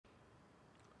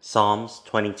Psalms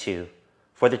 22.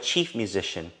 For the chief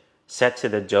musician, set to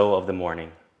the doe of the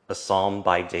morning, a psalm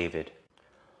by David.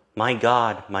 My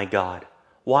God,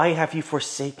 why have you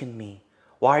forsaken me?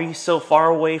 Why are you so far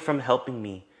away from helping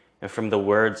me and from the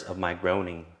words of my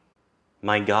groaning?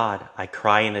 My God, I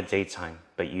cry in the daytime,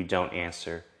 but you don't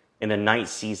answer, in the night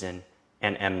season,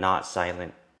 and am not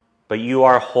silent. But you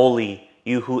are holy,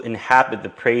 you who inhabit the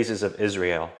praises of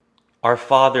Israel. Our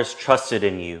fathers trusted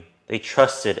in you. They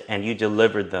trusted, and you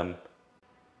delivered them.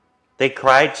 They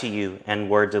cried to you and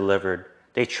were delivered.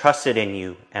 They trusted in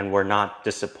you and were not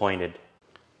disappointed.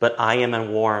 But I am a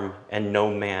worm and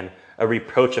no man, a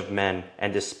reproach of men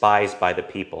and despised by the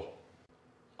people.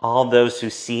 All those who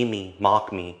see me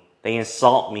mock me. They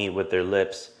insult me with their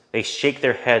lips. They shake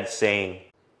their heads, saying,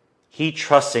 He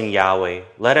trusts in Yahweh.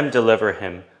 Let him deliver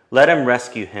him. Let him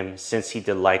rescue him, since he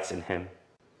delights in him.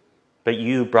 But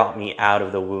you brought me out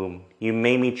of the womb. You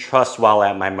made me trust while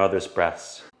at my mother's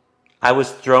breast. I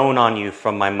was thrown on you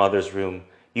from my mother's womb.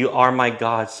 You are my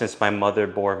God since my mother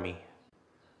bore me.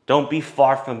 Don't be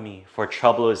far from me, for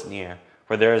trouble is near,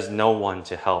 for there is no one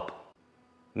to help.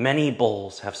 Many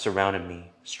bulls have surrounded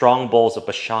me. Strong bulls of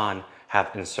Bashan have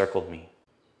encircled me.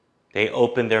 They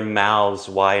open their mouths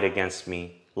wide against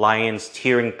me, lions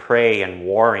tearing prey and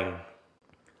warring.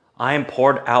 I am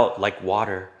poured out like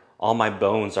water. All my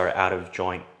bones are out of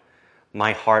joint.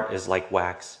 My heart is like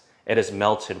wax. It is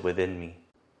melted within me.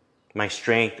 My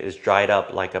strength is dried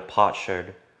up like a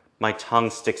potsherd. My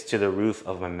tongue sticks to the roof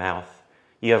of my mouth.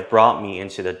 You have brought me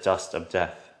into the dust of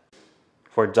death.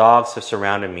 For dogs have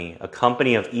surrounded me. A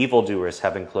company of evildoers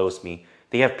have enclosed me.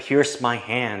 They have pierced my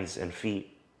hands and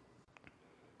feet.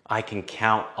 I can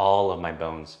count all of my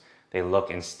bones. They look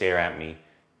and stare at me.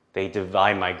 They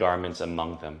divide my garments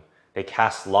among them. They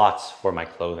cast lots for my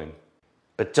clothing.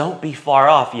 But don't be far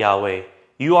off, Yahweh.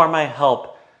 You are my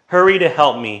help. Hurry to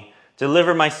help me.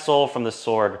 Deliver my soul from the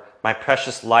sword, my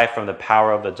precious life from the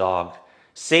power of the dog.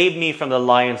 Save me from the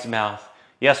lion's mouth.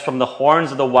 Yes, from the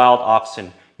horns of the wild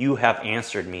oxen. You have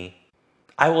answered me.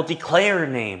 I will declare your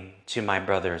name to my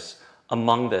brothers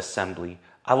among the assembly.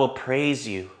 I will praise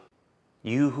you.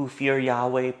 You who fear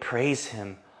Yahweh, praise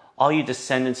him. All you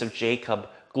descendants of Jacob,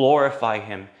 glorify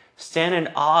him. Stand in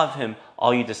awe of him,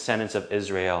 all you descendants of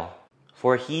Israel.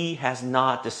 For he has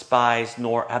not despised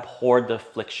nor abhorred the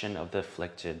affliction of the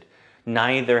afflicted.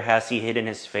 Neither has he hidden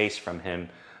his face from him,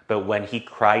 but when he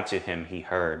cried to him, he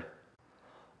heard.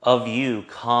 Of you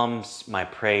comes my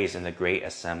praise in the great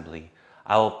assembly.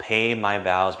 I will pay my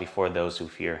vows before those who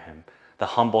fear him. The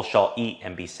humble shall eat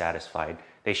and be satisfied.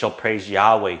 They shall praise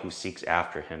Yahweh who seeks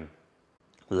after him.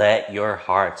 Let your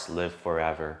hearts live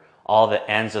forever. All the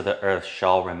ends of the earth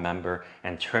shall remember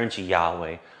and turn to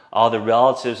Yahweh. All the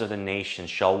relatives of the nations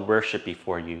shall worship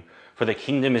before you. For the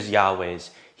kingdom is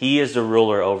Yahweh's. He is the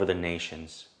ruler over the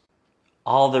nations.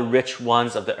 All the rich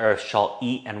ones of the earth shall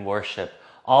eat and worship.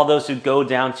 All those who go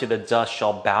down to the dust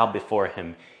shall bow before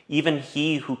him, even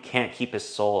he who can't keep his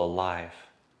soul alive.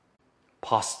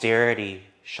 Posterity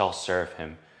shall serve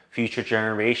him. Future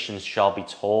generations shall be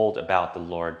told about the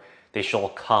Lord. They shall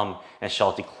come and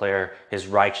shall declare his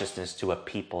righteousness to a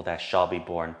people that shall be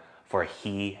born, for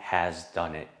he has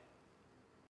done it.